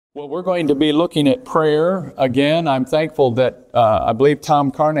Well, we're going to be looking at prayer again. I'm thankful that I believe Tom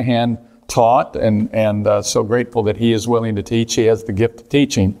Carnahan taught, and so grateful that he is willing to teach. He has the gift of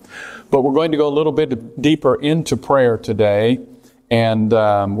teaching. But we're going to go a little bit deeper into prayer today, and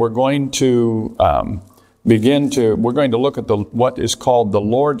we're going to we're going to look at what is called the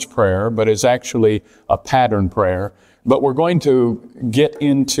Lord's Prayer, but is actually a pattern prayer. But we're going to get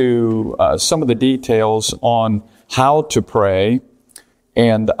into some of the details on how to pray.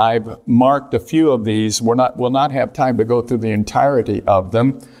 And I've marked a few of these. We'll not have time to go through the entirety of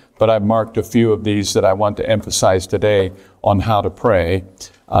them, but I've marked a few of these that I want to emphasize today on how to pray.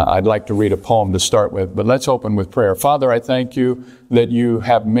 I'd like to read a poem to start with, but let's open with prayer. Father, I thank you that you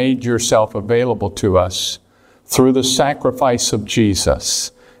have made yourself available to us through the sacrifice of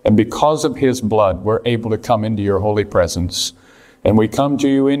Jesus. And because of his blood, we're able to come into your holy presence. And we come to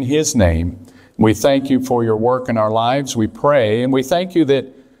you in his name. We thank you for your work in our lives. We pray, and we thank you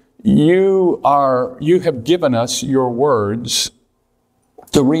that you have given us your words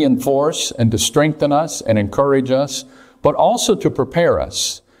to reinforce and to strengthen us and encourage us, but also to prepare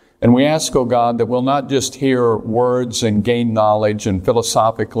us. And we ask, oh God, that we'll not just hear words and gain knowledge and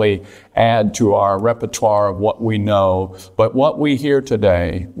philosophically add to our repertoire of what we know, but what we hear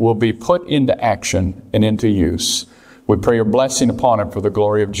today will be put into action and into use. We pray your blessing upon it for the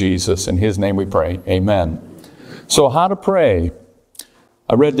glory of Jesus. In his name we pray. Amen. So how to pray?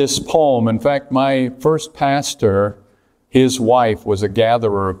 I read this poem. In fact, my first pastor, his wife was a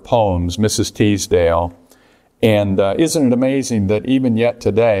gatherer of poems, Mrs. Teasdale. And isn't it amazing that even yet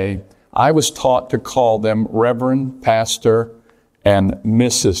today, I was taught to call them Reverend, Pastor, and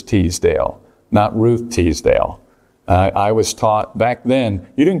Mrs. Teasdale, not Ruth Teasdale. I was taught back then,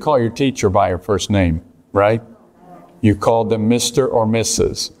 you didn't call your teacher by her first name, right? You called them Mr. or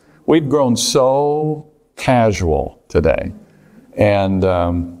Mrs. We've grown so casual today. And,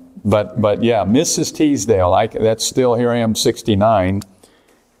 but yeah, Mrs. Teasdale, that's still, here I am 69,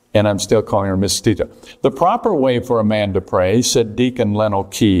 and I'm still calling her Mrs. Teasdale. The proper way for a man to pray, said Deacon Leno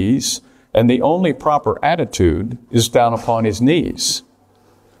Keyes, and the only proper attitude is down upon his knees.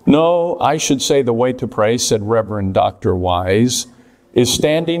 No, I should say the way to pray, said Reverend Dr. Wise, is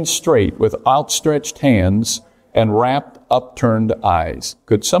standing straight with outstretched hands and rapt, upturned eyes.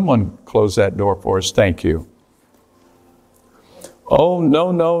 Could someone close that door for us? Thank you. Oh,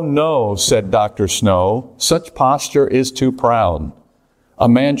 no, no, no, said Dr. Snow. Such posture is too proud. A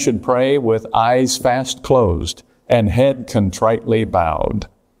man should pray with eyes fast closed and head contritely bowed.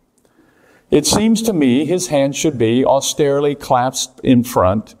 It seems to me his hands should be austerely clasped in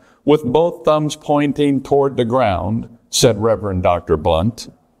front, with both thumbs pointing toward the ground, said Reverend Dr. Blunt.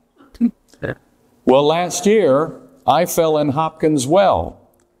 Well, last year, I fell in Hopkins' well,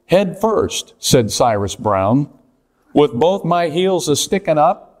 head first, said Cyrus Brown, with both my heels a-sticking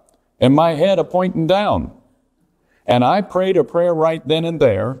up and my head a-pointing down. And I prayed a prayer right then and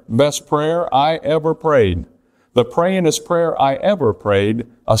there, best prayer I ever prayed. The prayingest prayer I ever prayed,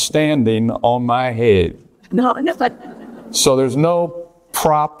 a-standing on my head. So there's no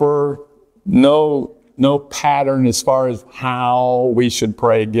proper, no pattern as far as how we should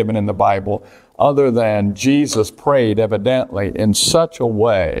pray given in the Bible, other than Jesus prayed evidently in such a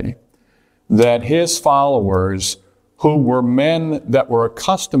way that his followers, who were men that were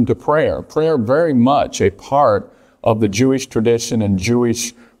accustomed to prayer very much a part of the Jewish tradition and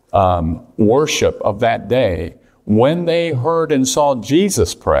Jewish worship of that day, when they heard and saw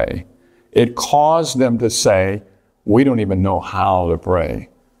Jesus pray, it caused them to say, we don't even know how to pray.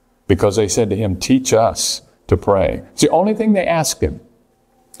 Because they said to him, teach us to pray. It's the only thing they asked him.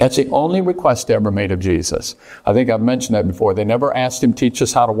 That's the only request ever made of Jesus. I think I've mentioned that before. They never asked him, teach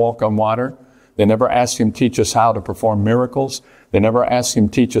us how to walk on water. They never asked him, teach us how to perform miracles. They never asked him,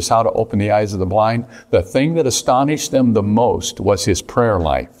 teach us how to open the eyes of the blind. The thing that astonished them the most was his prayer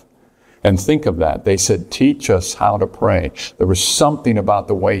life. And think of that. They said, teach us how to pray. There was something about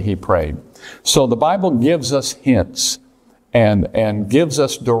the way he prayed. So the Bible gives us hints and gives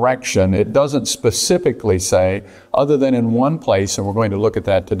us direction. It doesn't specifically say, other than in one place, and we're going to look at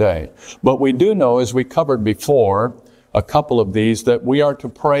that today. But we do know, as we covered before, a couple of these, that we are to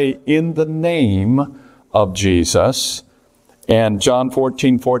pray in the name of Jesus. And John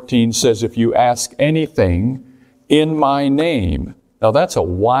 14:14 says, if you ask anything in my name. Now that's a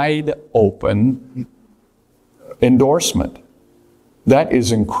wide open endorsement. That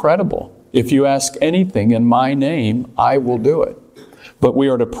is incredible. If you ask anything in my name, I will do it. But we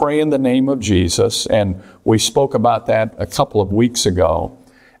are to pray in the name of Jesus, and we spoke about that a couple of weeks ago.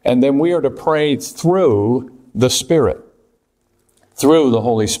 And then we are to pray through the Spirit, through the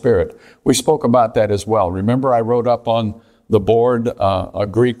Holy Spirit. We spoke about that as well. Remember, I wrote up on the board a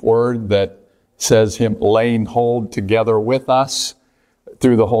Greek word that says him laying hold together with us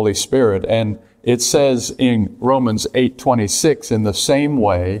through the Holy Spirit. And it says in Romans 8:26, in the same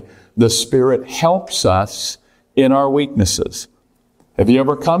way, the Spirit helps us in our weaknesses. Have you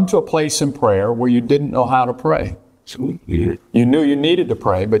ever come to a place in prayer where you didn't know how to pray? You knew you needed to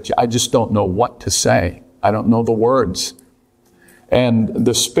pray, but I just don't know what to say. I don't know the words. And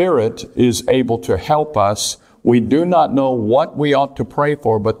the Spirit is able to help us. We do not know what we ought to pray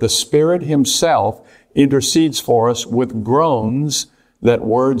for, but the Spirit Himself intercedes for us with groans that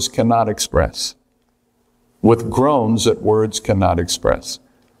words cannot express. With groans that words cannot express.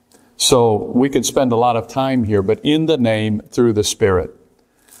 So we could spend a lot of time here, but in the name, through the Spirit.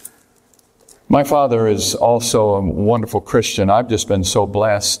 My father is also a wonderful Christian. I've just been so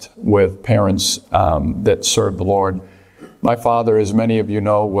blessed with parents that serve the Lord. My father, as many of you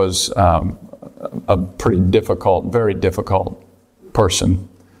know, was a pretty difficult, very difficult person.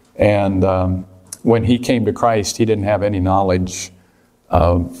 And when he came to Christ, he didn't have any knowledge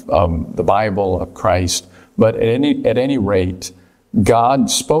of the Bible, of Christ. But at any rate, God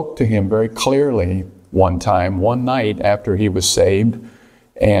spoke to him very clearly one night after he was saved,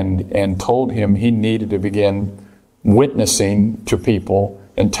 and told him he needed to begin witnessing to people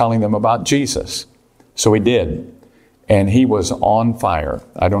and telling them about Jesus. So he did. And he was on fire.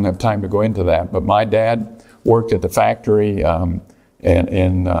 I don't have time to go into that, but my dad worked at the factory, it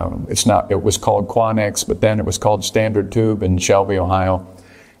was called Quanex, but then it was called Standard Tube in Shelby, Ohio.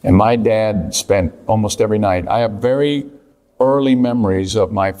 And my dad spent almost every night. I have very early memories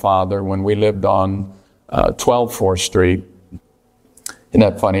of my father when we lived on 12 4th Street. Isn't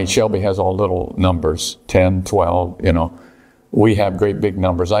that funny? Shelby has all little numbers, 10, 12, you know. We have great big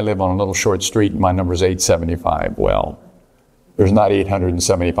numbers. I live on a little short street and my number is 875. Well, there's not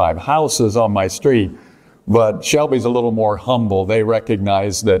 875 houses on my street, but Shelby's a little more humble. They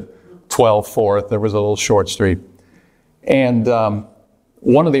recognize that 12 4th, there was a little short street. And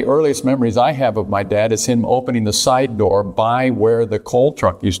one of the earliest memories I have of my dad is him opening the side door by where the coal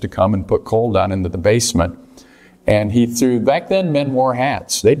truck used to come and put coal down into the basement. And he threw, back then men wore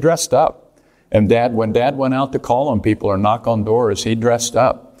hats. They dressed up. And when Dad went out to call on people or knock on doors, he dressed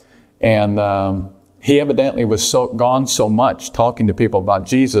up. And he evidently was gone so much talking to people about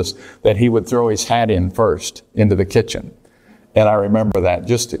Jesus that he would throw his hat in first into the kitchen. And I remember that,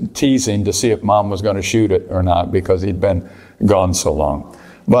 just teasing to see if Mom was going to shoot it or not because he'd been gone so long.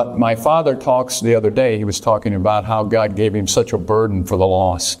 But my father talks the other day, he was talking about how God gave him such a burden for the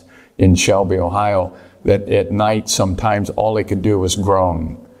lost in Shelby, Ohio, that at night sometimes all he could do was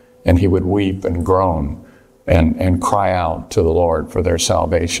groan. And he would weep and groan and cry out to the Lord for their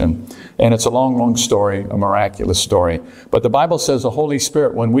salvation. And it's a long, long story, a miraculous story. But the Bible says the Holy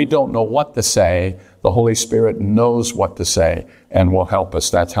Spirit, when we don't know what to say, the Holy Spirit knows what to say and will help us.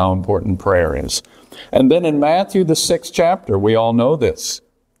 That's how important prayer is. And then in Matthew, the 6th chapter, we all know this.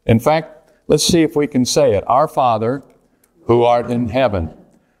 In fact, let's see if we can say it. Our Father, who art in heaven,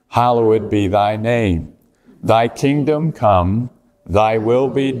 hallowed be thy name. Thy kingdom come, thy will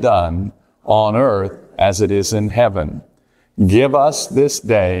be done on earth as it is in heaven. Give us this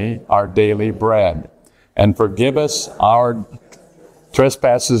day our daily bread, and forgive us our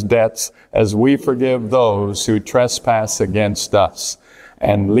trespasses, debts, as we forgive those who trespass against us.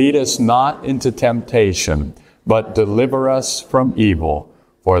 And lead us not into temptation, but deliver us from evil.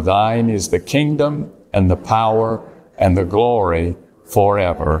 For thine is the kingdom and the power and the glory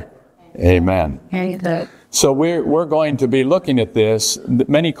forever. Amen. So we're going to be looking at this.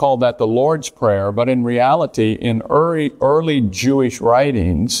 Many call that the Lord's Prayer, but in reality, in early Jewish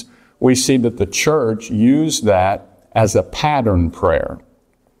writings, we see that the church used that as a pattern prayer.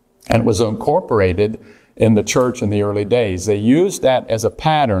 And it was incorporated in the church in the early days. They used that as a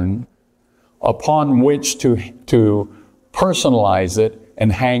pattern upon which to personalize it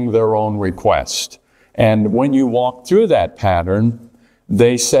and hang their own request. And when you walk through that pattern,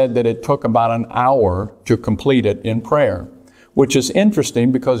 they said that it took about an hour to complete it in prayer, which is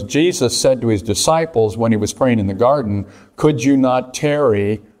interesting because Jesus said to his disciples when he was praying in the garden, could you not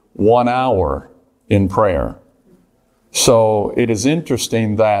tarry 1 hour in prayer? So it is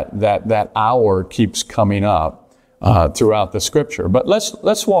interesting that hour keeps coming up throughout the scripture. But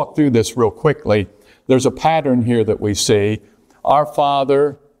let's walk through this real quickly. There's a pattern here that we see. Our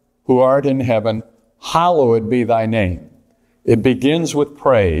Father, who art in heaven, hallowed be thy name. It begins with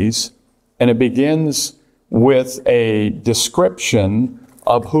praise, and it begins with a description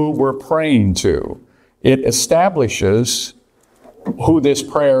of who we're praying to. It establishes who this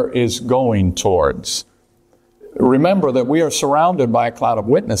prayer is going towards. remember that we are surrounded by a cloud of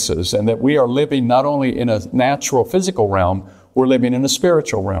witnesses, and that we are living not only in a natural physical realm, we're living in a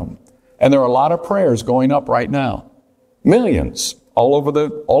spiritual realm. And there are a lot of prayers going up right now. Millions all over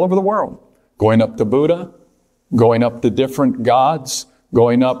the world. Going up to Buddha, going up to different gods,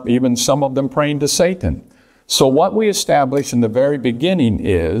 going up, even some of them praying to Satan. So what we established in the very beginning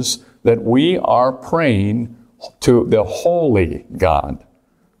is that we are praying to the holy God.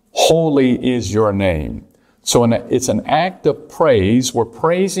 Holy is your name. So it's an act of praise. We're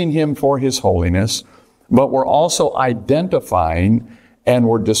praising Him for His holiness, but we're also identifying and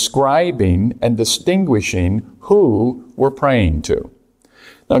we're describing and distinguishing who we're praying to.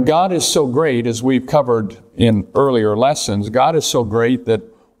 Now, God is so great, as we've covered in earlier lessons, God is so great that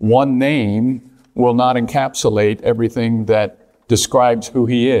one name will not encapsulate everything that describes who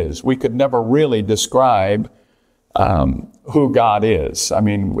He is. We could never really describe who God is. I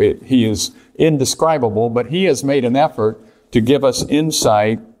mean, He is indescribable, but He has made an effort to give us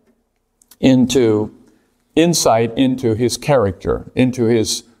insight into His character, into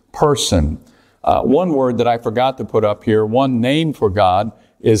His person. One word that I forgot to put up here, one name for God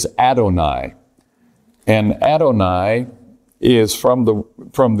is Adonai. And Adonai is from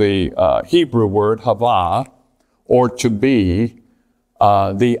the Hebrew word hava, or to be,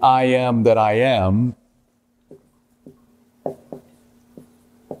 the I am that I am.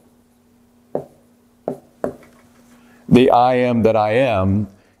 The I am that I am,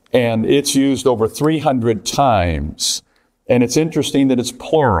 and it's used over 300 times. And it's interesting that it's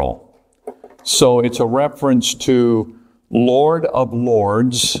plural. So it's a reference to Lord of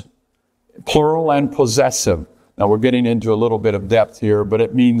Lords, plural and possessive. Now we're getting into a little bit of depth here, but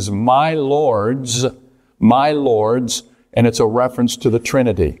it means my lords, and it's a reference to the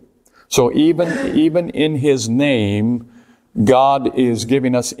Trinity. So even in His name, God is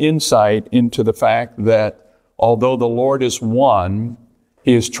giving us insight into the fact that although the Lord is one,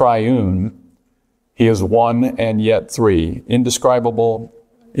 He is triune. He is one and yet three. Indescribable,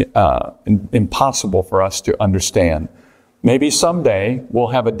 impossible for us to understand. Maybe someday we'll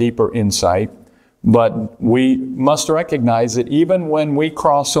have a deeper insight, but we must recognize that even when we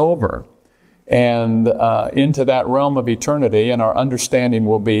cross over and into that realm of eternity, and our understanding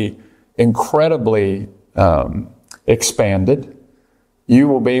will be incredibly expanded, you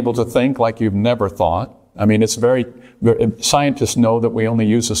will be able to think like you've never thought. I mean, scientists know that we only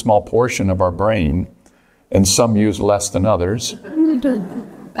use a small portion of our brain, and some use less than others.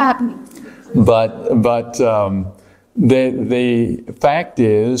 But the fact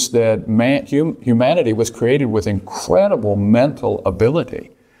is that humanity was created with incredible mental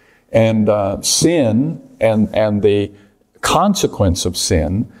ability. And sin and the consequence of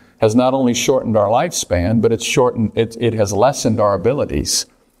sin has not only shortened our lifespan, but it has lessened our abilities.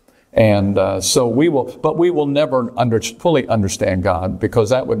 And so we will never fully understand God, because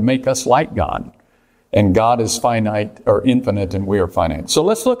that would make us like God. And God is finite or infinite, and we are finite. So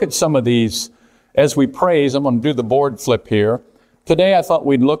let's look at some of these as we praise. I'm going to do the board flip here. Today I thought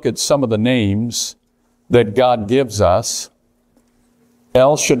we'd look at some of the names that God gives us.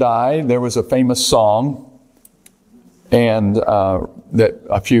 El Shaddai, there was a famous song, and that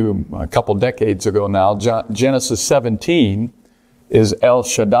a couple decades ago now, Genesis 17 is El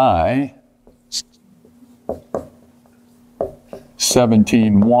Shaddai.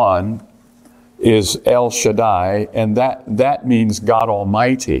 17:1 is El Shaddai, and that means God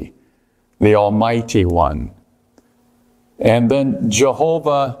Almighty, the Almighty One. And then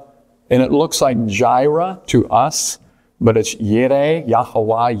Jehovah, and it looks like Jireh to us, but it's Yireh,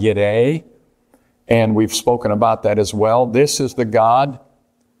 Yahweh Yireh, and we've spoken about that as well. This is the God.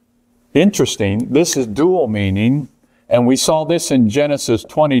 Interesting, this is dual meaning, and we saw this in Genesis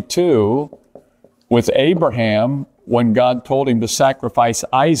 22 with Abraham when God told him to sacrifice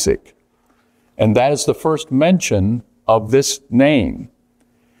Isaac. And that is the first mention of this name.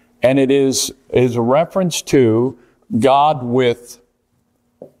 And it is a reference to God with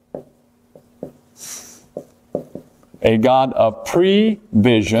a God of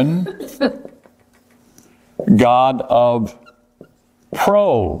prevision, God of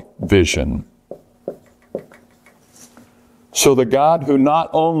provision. So the God who not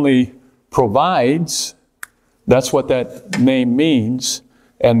only provides, that's what that name means,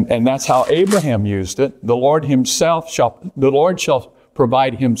 and that's how Abraham used it. The Lord shall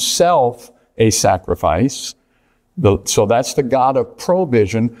provide Himself a sacrifice. So that's the God of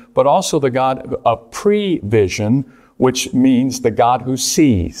provision, but also the God of prevision, which means the God who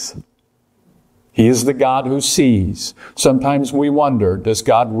sees. He is the God who sees. Sometimes we wonder, does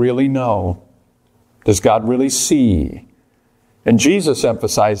God really know? Does God really see? And Jesus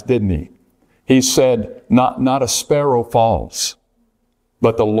emphasized, didn't He? He said, not a sparrow falls,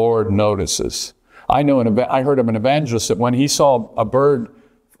 but the Lord notices. I heard of an evangelist that when he saw a bird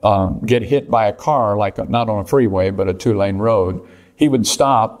get hit by a car, like not on a freeway, but a 2-lane road, he would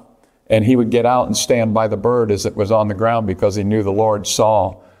stop and he would get out and stand by the bird as it was on the ground because he knew the Lord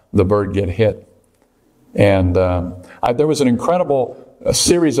saw the bird get hit. And there was an incredible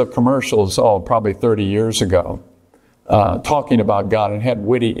series of commercials, probably 30 years ago, talking about God, and had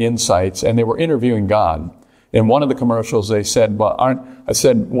witty insights, and they were interviewing God. In one of the commercials, they said, I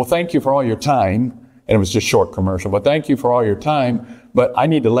said, well, thank you for all your time. And it was just a short commercial, but thank you for all your time, but I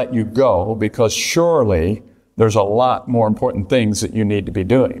need to let you go because surely there's a lot more important things that you need to be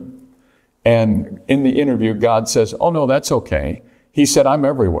doing. And in the interview, God says, oh no, that's okay. He said, I'm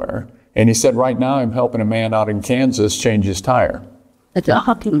everywhere. And he said, right now I'm helping a man out in Kansas change his tire.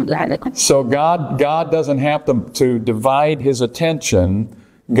 So God doesn't have to divide his attention.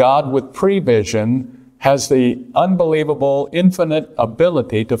 God, with prevision, has the unbelievable, infinite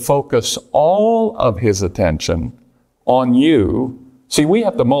ability to focus all of his attention on you. See, we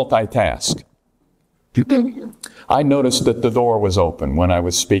have to multitask. I noticed that the door was open when I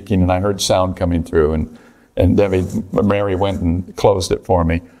was speaking, and I heard sound coming through, and Mary went and closed it for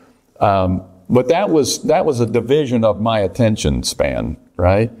me. But that was a division of my attention span,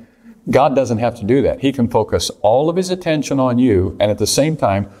 right? God doesn't have to do that. He can focus all of his attention on you and at the same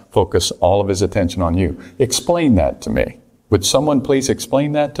time focus all of his attention on you. Explain that to me. Would someone please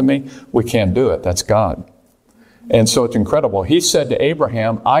explain that to me? We can't do it. That's God. And so it's incredible. He said to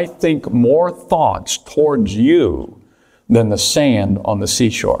Abraham, I think more thoughts towards you than the sand on the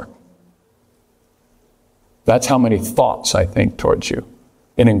seashore. That's how many thoughts I think towards you.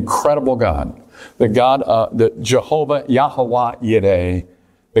 An incredible God. The God, the Jehovah, Yahweh Yireh,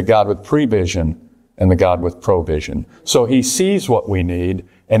 the God with prevision and the God with provision. So he sees what we need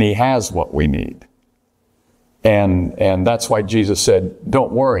and he has what we need. And that's why Jesus said,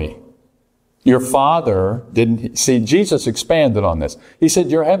 don't worry. Your Father didn't see, Jesus expanded on this. He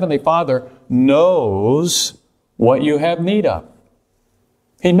said, your Heavenly Father knows what you have need of.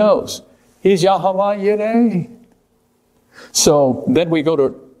 He knows. He's Yahweh Yireh. So then we go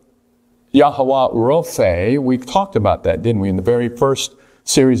to Yahweh Rophe. We talked about that, didn't we, in the very first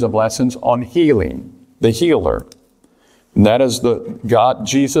series of lessons on healing, the healer. And that is the God,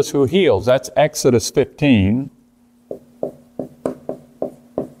 Jesus, who heals. That's Exodus 15.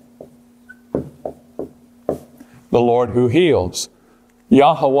 The Lord who heals.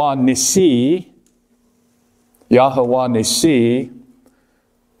 Yahweh Nissi. Yahweh Nissi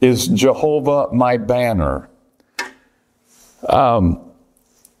is Jehovah my banner.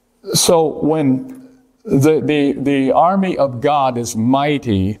 So when the army of God is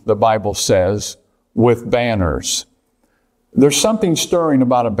mighty, the Bible says, with banners. There's something stirring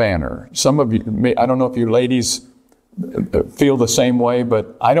about a banner. Some of you, I don't know if you ladies feel the same way,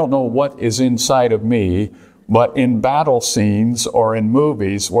 but I don't know what is inside of me, but in battle scenes or in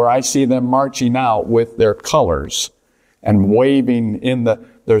movies where I see them marching out with their colors and waving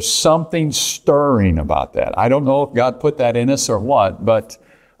there's something stirring about that. I don't know if God put that in us or what, but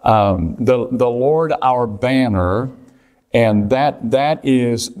the Lord our banner, and that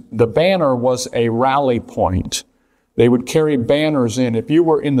is, the banner was a rally point. They would carry banners in. If you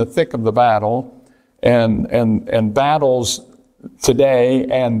were in the thick of the battle, and battles today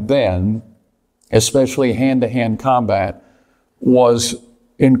and then, especially hand-to-hand combat, was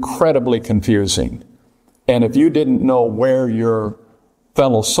incredibly confusing. And if you didn't know where your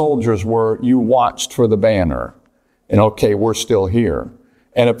fellow soldiers were, you watched for the banner. And okay, we're still here.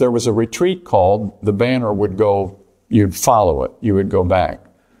 And if there was a retreat called, the banner would go, you'd follow it. You would go back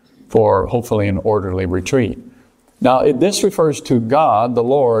for hopefully an orderly retreat. Now, this refers to God, the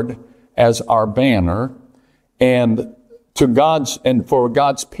Lord, as our banner, and for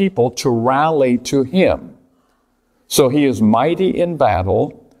God's people to rally to him. So he is mighty in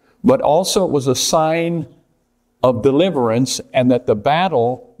battle, but also it was a sign of deliverance and that the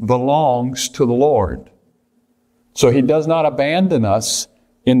battle belongs to the Lord. So he does not abandon us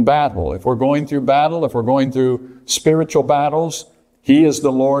in battle. If we're going through battle, if we're going through spiritual battles, he is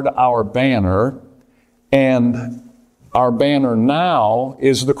the Lord our banner, and our banner now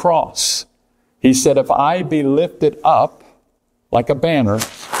is the cross. He said, if I be lifted up like a banner,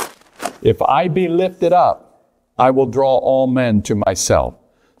 if I be lifted up, I will draw all men to myself.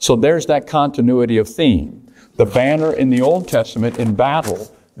 So there's that continuity of theme. The banner in the Old Testament in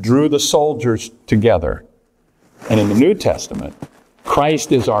battle drew the soldiers together. And in the New Testament,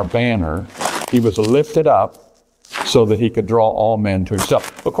 Christ is our banner. He was lifted up so that he could draw all men to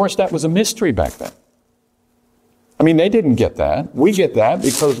himself. Of course, that was a mystery back then. I mean, they didn't get that. We get that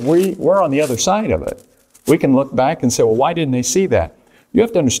because we're on the other side of it. We can look back and say, well, why didn't they see that? You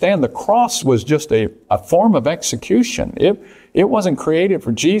have to understand the cross was just a form of execution. It wasn't created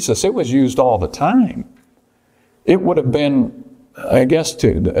for Jesus. It was used all the time. It would have been, I guess,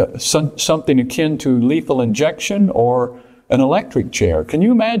 something akin to lethal injection or an electric chair. Can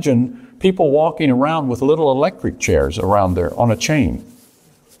you imagine people walking around with little electric chairs around there on a chain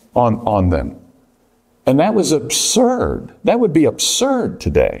on them? And that was absurd. That would be absurd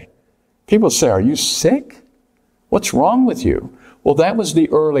today. People say, are you sick? What's wrong with you? Well, that was the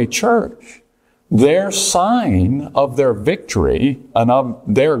early church. Their sign of their victory and of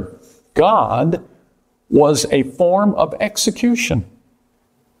their God was a form of execution.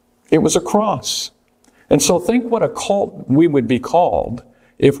 It was a cross. And so think what a cult we would be called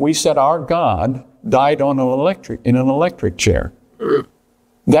if we said our God died in an electric chair.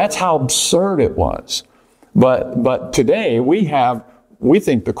 That's how absurd it was. But today we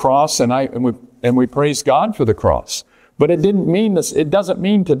think the cross, and we praise God for the cross. But it didn't mean this. It doesn't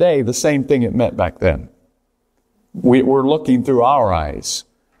mean today the same thing it meant back then. We're looking through our eyes,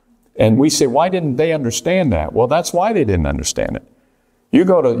 and we say, why didn't they understand that? Well, that's why they didn't understand it. You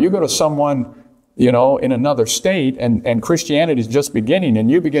go to someone, in another state, and Christianity is just beginning, and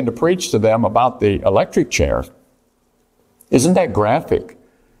you begin to preach to them about the electric chair. Isn't that graphic?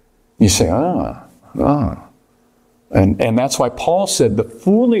 You say, And that's why Paul said the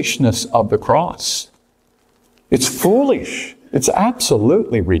foolishness of the cross. It's foolish. It's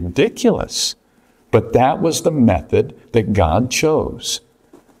absolutely ridiculous. But that was the method that God chose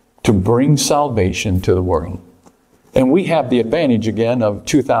to bring salvation to the world. And we have the advantage again of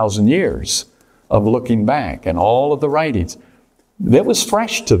 2,000 years of looking back and all of the writings. That was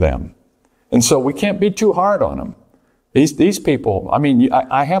fresh to them. And so we can't be too hard on them. These people, I mean,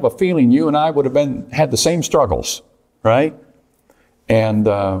 I have a feeling you and I would have had the same struggles, right? And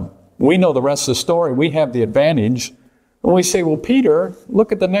we know the rest of the story. We have the advantage. And we say, well, Peter,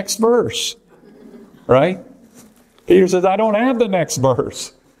 look at the next verse, right? Peter says, I don't have the next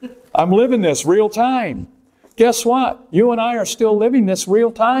verse. I'm living this real time. Guess what? You and I are still living this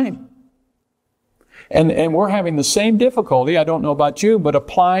real time. And we're having the same difficulty, I don't know about you, but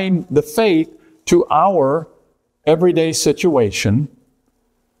applying the faith to our everyday situation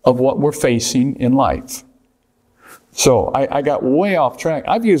of what we're facing in life. So I got way off track.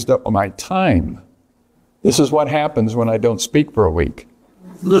 I've used up my time. This is what happens when I don't speak for a week.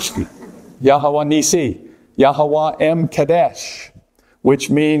 Listen. Yahweh Nisi, Yahweh Em Kadesh,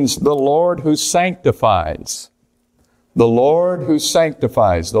 which means the Lord who sanctifies. The Lord who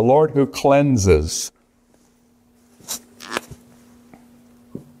sanctifies, the Lord who cleanses.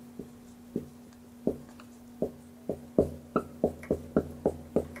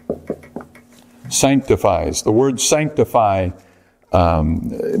 Sanctifies. The word sanctify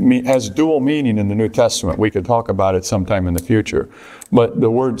has dual meaning in the New Testament. We could talk about it sometime in the future. But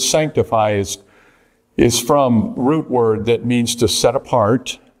the word sanctify is from root word that means to set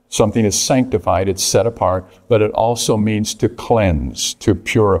apart. Something is sanctified, it's set apart, but it also means to cleanse, to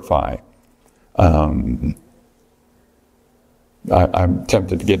purify. I'm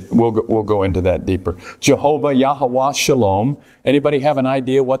tempted to we'll go into that deeper. Jehovah Yahweh Shalom. Anybody have an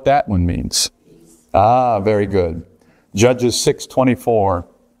idea what that one means? Ah, very good. Judges 6:24.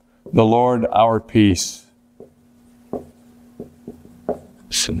 The Lord our peace.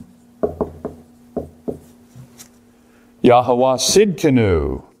 Yahweh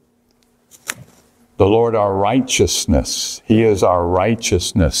Sidkenu. The Lord our righteousness. He is our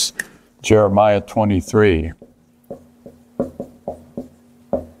righteousness. Jeremiah 23.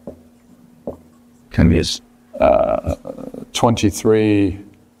 Can be 23.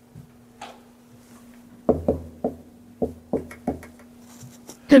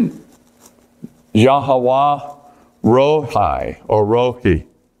 Yahweh Rohi or Rohi.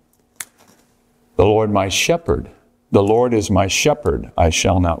 The Lord my shepherd. The Lord is my shepherd. I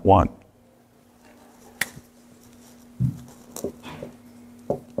shall not want.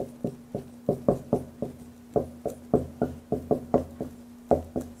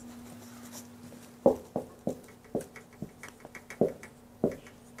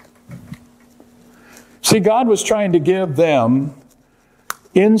 See, God was trying to give them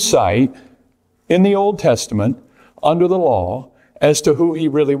insight in the Old Testament under the law as to who He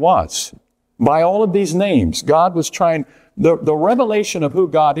really was. By all of these names, God was trying, the revelation of who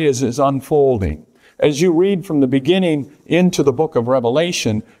God is unfolding. As you read from the beginning into the book of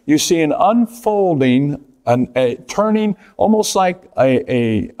Revelation, you see an unfolding, a turning, almost like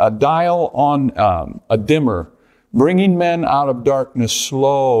a dial on a dimmer, bringing men out of darkness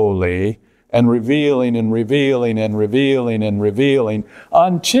slowly and revealing and revealing and revealing and revealing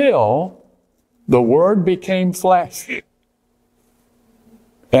until the Word became flesh.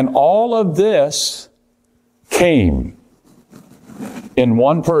 And all of this came in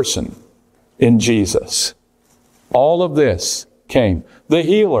one person, in Jesus. All of this came. The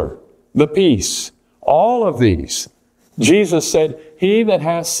healer, the peace, all of these. Jesus said, "He that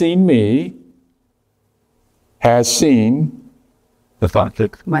has seen me has seen the Father."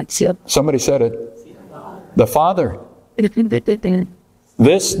 Somebody said it. The Father.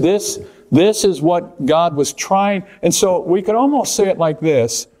 This is what God was trying. And so we could almost say it like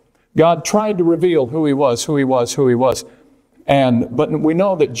this. God tried to reveal who He was, who He was, who He was. But we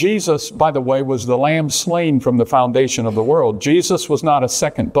know that Jesus, by the way, was the Lamb slain from the foundation of the world. Jesus was not a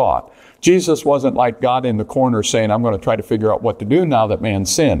second thought. Jesus wasn't like God in the corner saying, "I'm going to try to figure out what to do now that man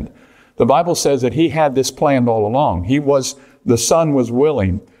sinned." The Bible says that He had this planned all along. The Son was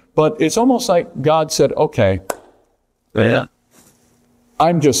willing. But it's almost like God said, "Okay, Yeah.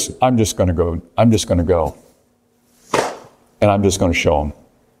 I'm just going to go. I'm just going to go. And I'm just going to show them.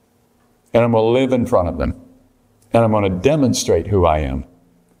 And I'm going to live in front of them. And I'm going to demonstrate who I am.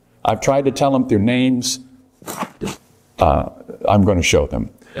 I've tried to tell them through names. I'm going to show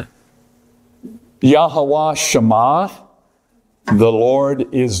them." Yeah. Yahweh Shema, the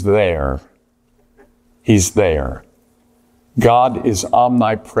Lord is there. He's there. God is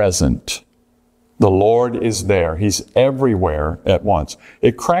omnipresent. The Lord is there. He's everywhere at once.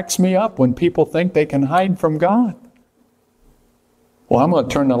 It cracks me up when people think they can hide from God. Well, I'm going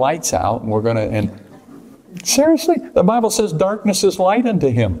to turn the lights out and seriously, the Bible says darkness is light unto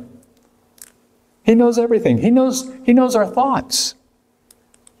Him. He knows everything. He knows our thoughts.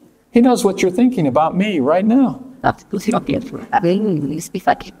 He knows what you're thinking about me right now.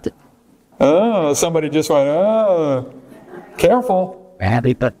 Oh, somebody just went, "Oh, careful."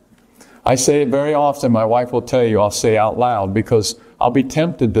 I say it very often. My wife will tell you I'll say out loud because I'll be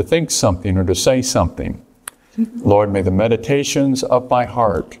tempted to think something or to say something. Lord, may the meditations of my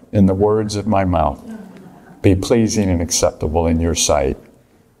heart and the words of my mouth be pleasing and acceptable in your sight.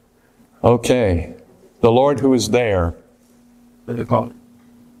 Okay. The Lord who is there.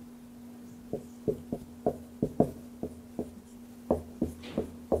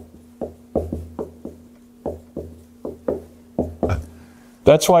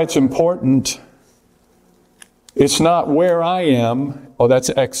 That's why it's important. It's not where I am. Oh, that's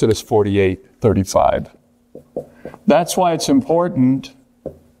Exodus 48:35. That's why it's important.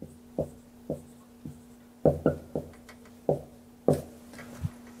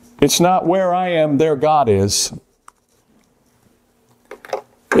 It's not where I am, there God is.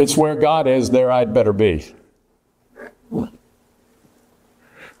 It's where God is, there I'd better be.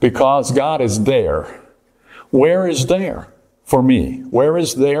 Because God is there. Where is there for me? Where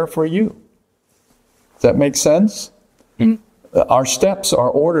is there for you? Does that make sense? Our steps are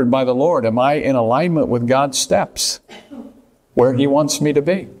ordered by the Lord. Am I in alignment with God's steps? Where He wants me to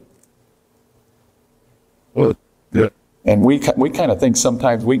be? Yeah. And we kind of think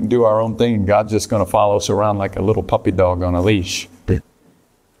sometimes we can do our own thing and God's just going to follow us around like a little puppy dog on a leash. Yeah.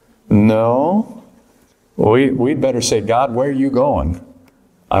 No. We'd better say, "God, where are you going?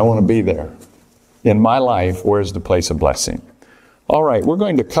 I want to be there. In my life, where's the place of blessing?" All right, we're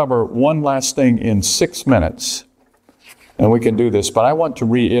going to cover one last thing in 6 minutes. And we can do this, but I want to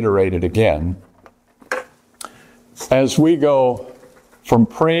reiterate it again. As we go from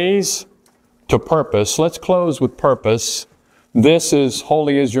praise to purpose, let's close with purpose. This is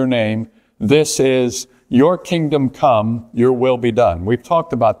holy is your name. This is your kingdom come, your will be done. We've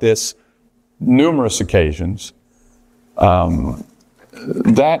talked about this numerous occasions.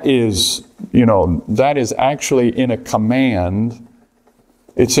 That is actually in a command.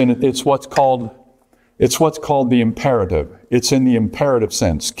 It's what's called the imperative. It's in the imperative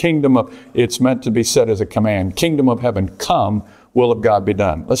sense. It's meant to be said as a command. Kingdom of heaven come, will of God be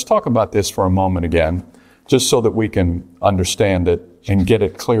done. Let's talk about this for a moment again, just so that we can understand it and get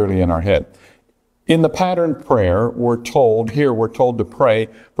it clearly in our head. In the pattern prayer, we're told to pray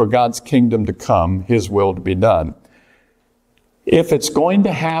for God's kingdom to come, His will to be done. If it's going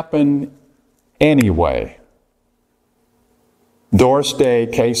to happen anyway, Doris Day,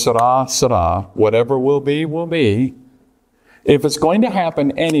 que sera, sera, whatever will be, will be. If it's going to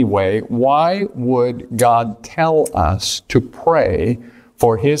happen anyway, why would God tell us to pray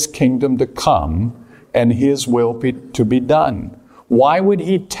for His kingdom to come and His will to be done? Why would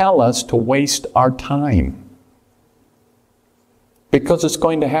He tell us to waste our time? Because it's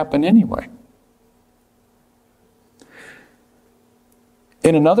going to happen anyway.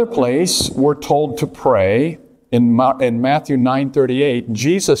 In another place, we're told to pray in Matthew 9:38,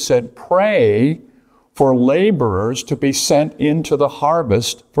 Jesus said, pray for laborers to be sent into the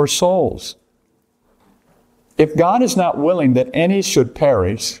harvest for souls. If God is not willing that any should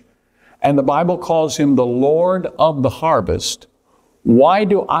perish, and the Bible calls him the Lord of the harvest, why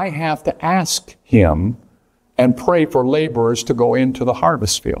do I have to ask him and pray for laborers to go into the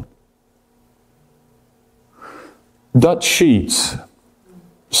harvest field? Dutch Sheets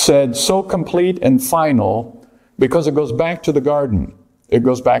said, so complete and final, because it goes back to the garden. It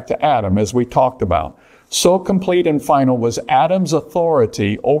goes back to Adam, as we talked about. So complete and final was Adam's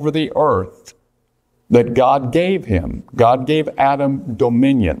authority over the earth that God gave him. God gave Adam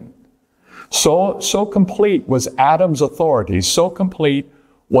dominion. So complete was Adam's authority. So complete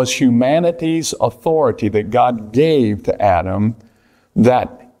was humanity's authority that God gave to Adam,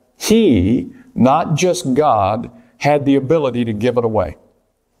 that he, not just God, had the ability to give it away.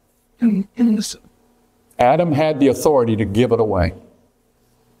 Adam had the authority to give it away.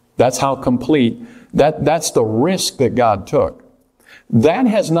 That's how complete, that's the risk that God took. That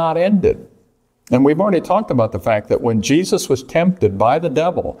has not ended. And we've already talked about the fact that when Jesus was tempted by the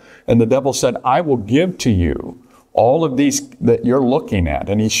devil, and the devil said, I will give to you all of these that you're looking at,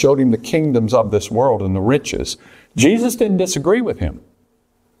 and he showed him the kingdoms of this world and the riches, Jesus didn't disagree with him.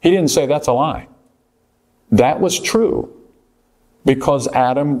 He didn't say that's a lie. That was true because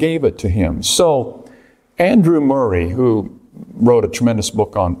Adam gave it to him. So Andrew Murray, who wrote a tremendous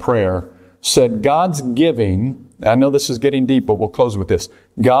book on prayer, said God's giving, I know this is getting deep, but we'll close with this.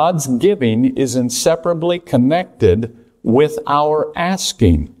 God's giving is inseparably connected with our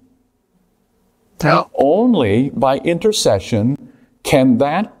asking. Only by intercession can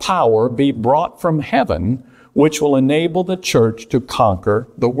that power be brought from heaven, which will enable the church to conquer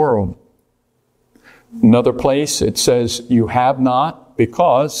the world. Another place it says, you have not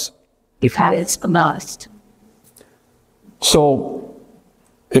because you've had it lost. So,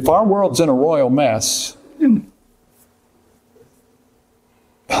 if our world's in a royal mess,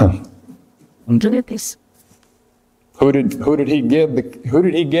 Look at this. who did he give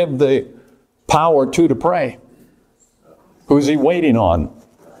the power to pray? Who's he waiting on?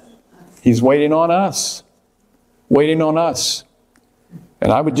 He's waiting on us. Waiting on us.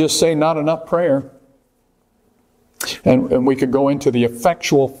 And I would just say not enough prayer. And we could go into the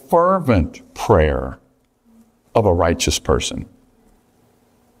effectual, fervent prayer of a righteous person.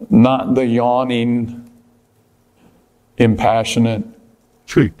 Not the yawning, impassionate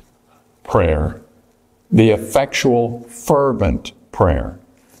prayer. The effectual, fervent prayer.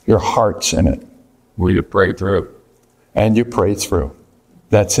 Your heart's in it. Will you pray through? And you pray through.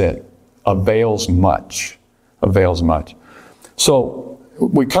 That's it. Avails much. Avails much. So,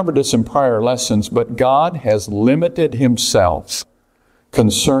 we covered this in prior lessons, but God has limited himself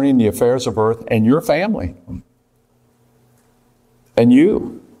concerning the affairs of earth and your family. And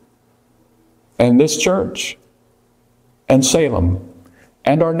you. And this church. And Salem.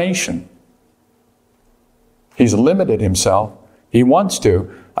 And our nation. He's limited himself. He wants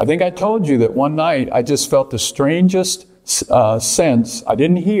to. I think I told you that one night I just felt the strangest sense. I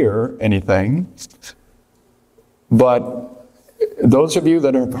didn't hear anything. But those of you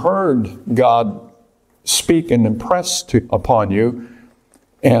that have heard God speak and impress upon you,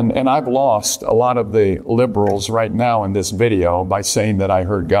 and I've lost a lot of the liberals right now in this video by saying that I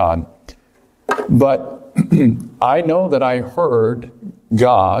heard God. But I know that I heard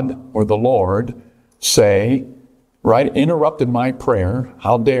God or the Lord say, right, interrupted my prayer.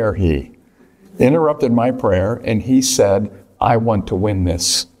 How dare he? Interrupted my prayer, and he said, I want to win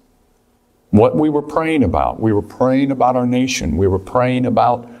this. What we were praying about our nation. We were praying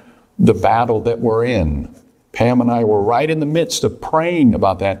about the battle that we're in. Pam and I were right in the midst of praying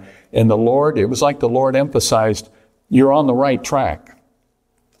about that. And the Lord, it was like the Lord emphasized, you're on the right track.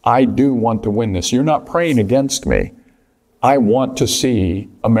 I do want to win this. You're not praying against me. I want to see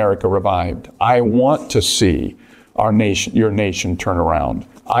America revived. I want to see our nation, your nation turn around.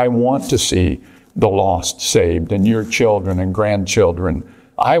 I want to see the lost saved and your children and grandchildren.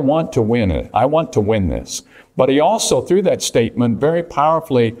 I want to win it. I want to win this. But he also, through that statement, very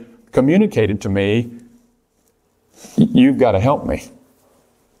powerfully communicated to me, you've got to help me.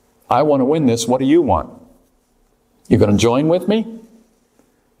 I want to win this. What do you want? You going to join with me?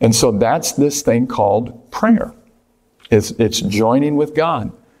 And so that's this thing called prayer. It's joining with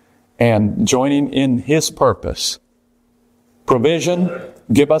God and joining in his purpose. Provision,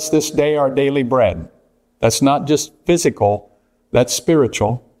 give us this day our daily bread. That's not just physical. That's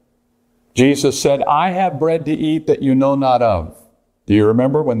spiritual. Jesus said, I have bread to eat that you know not of. Do you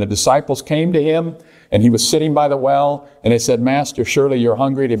remember when the disciples came to him and he was sitting by the well and they said, Master, surely you're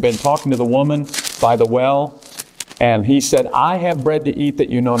hungry. They'd been talking to the woman by the well And he said, I have bread to eat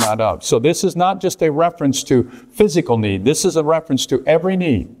that you know not of. So this is not just a reference to physical need. This is a reference to every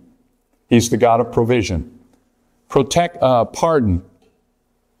need. He's the God of provision. Pardon.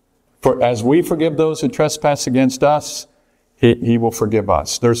 For as we forgive those who trespass against us, He will forgive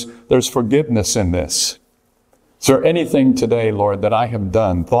us. There's forgiveness in this. Is there anything today, Lord, that I have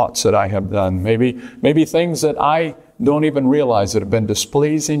done, thoughts that I have done, maybe things that I don't even realize that have been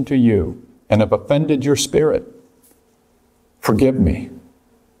displeasing to you and have offended your spirit? Forgive me.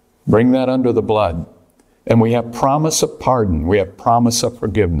 Bring that under the blood. And we have promise of pardon. We have promise of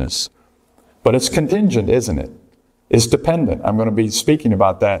forgiveness. But it's contingent, isn't it? It's dependent. I'm going to be speaking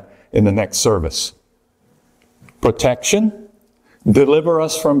about that in the next service. Protection. Deliver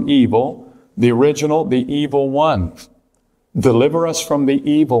us from evil. The original, the evil one. Deliver us from the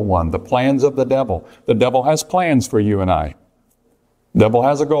evil one, the plans of the devil. The devil has plans for you and I. The devil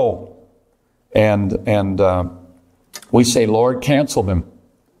has a goal. And we say, Lord, cancel them.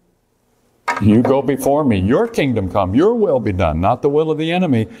 You go before me. Your kingdom come. Your will be done. Not the will of the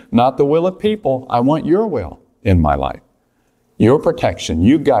enemy. Not the will of people. I want your will in my life. Your protection.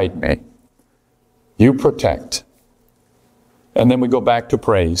 You guide me. You protect. And then we go back to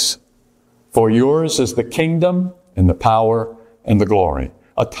praise. For yours is the kingdom and the power and the glory.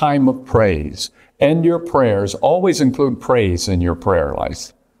 A time of praise. And your prayers always include praise in your prayer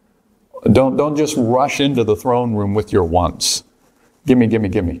life. Don't just rush into the throne room with your wants. Gimme, gimme,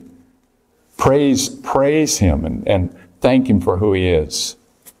 gimme. Praise Him and thank Him for who He is.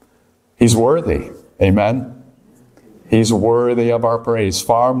 He's worthy. Amen. He's worthy of our praise,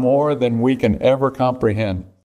 far more than we can ever comprehend.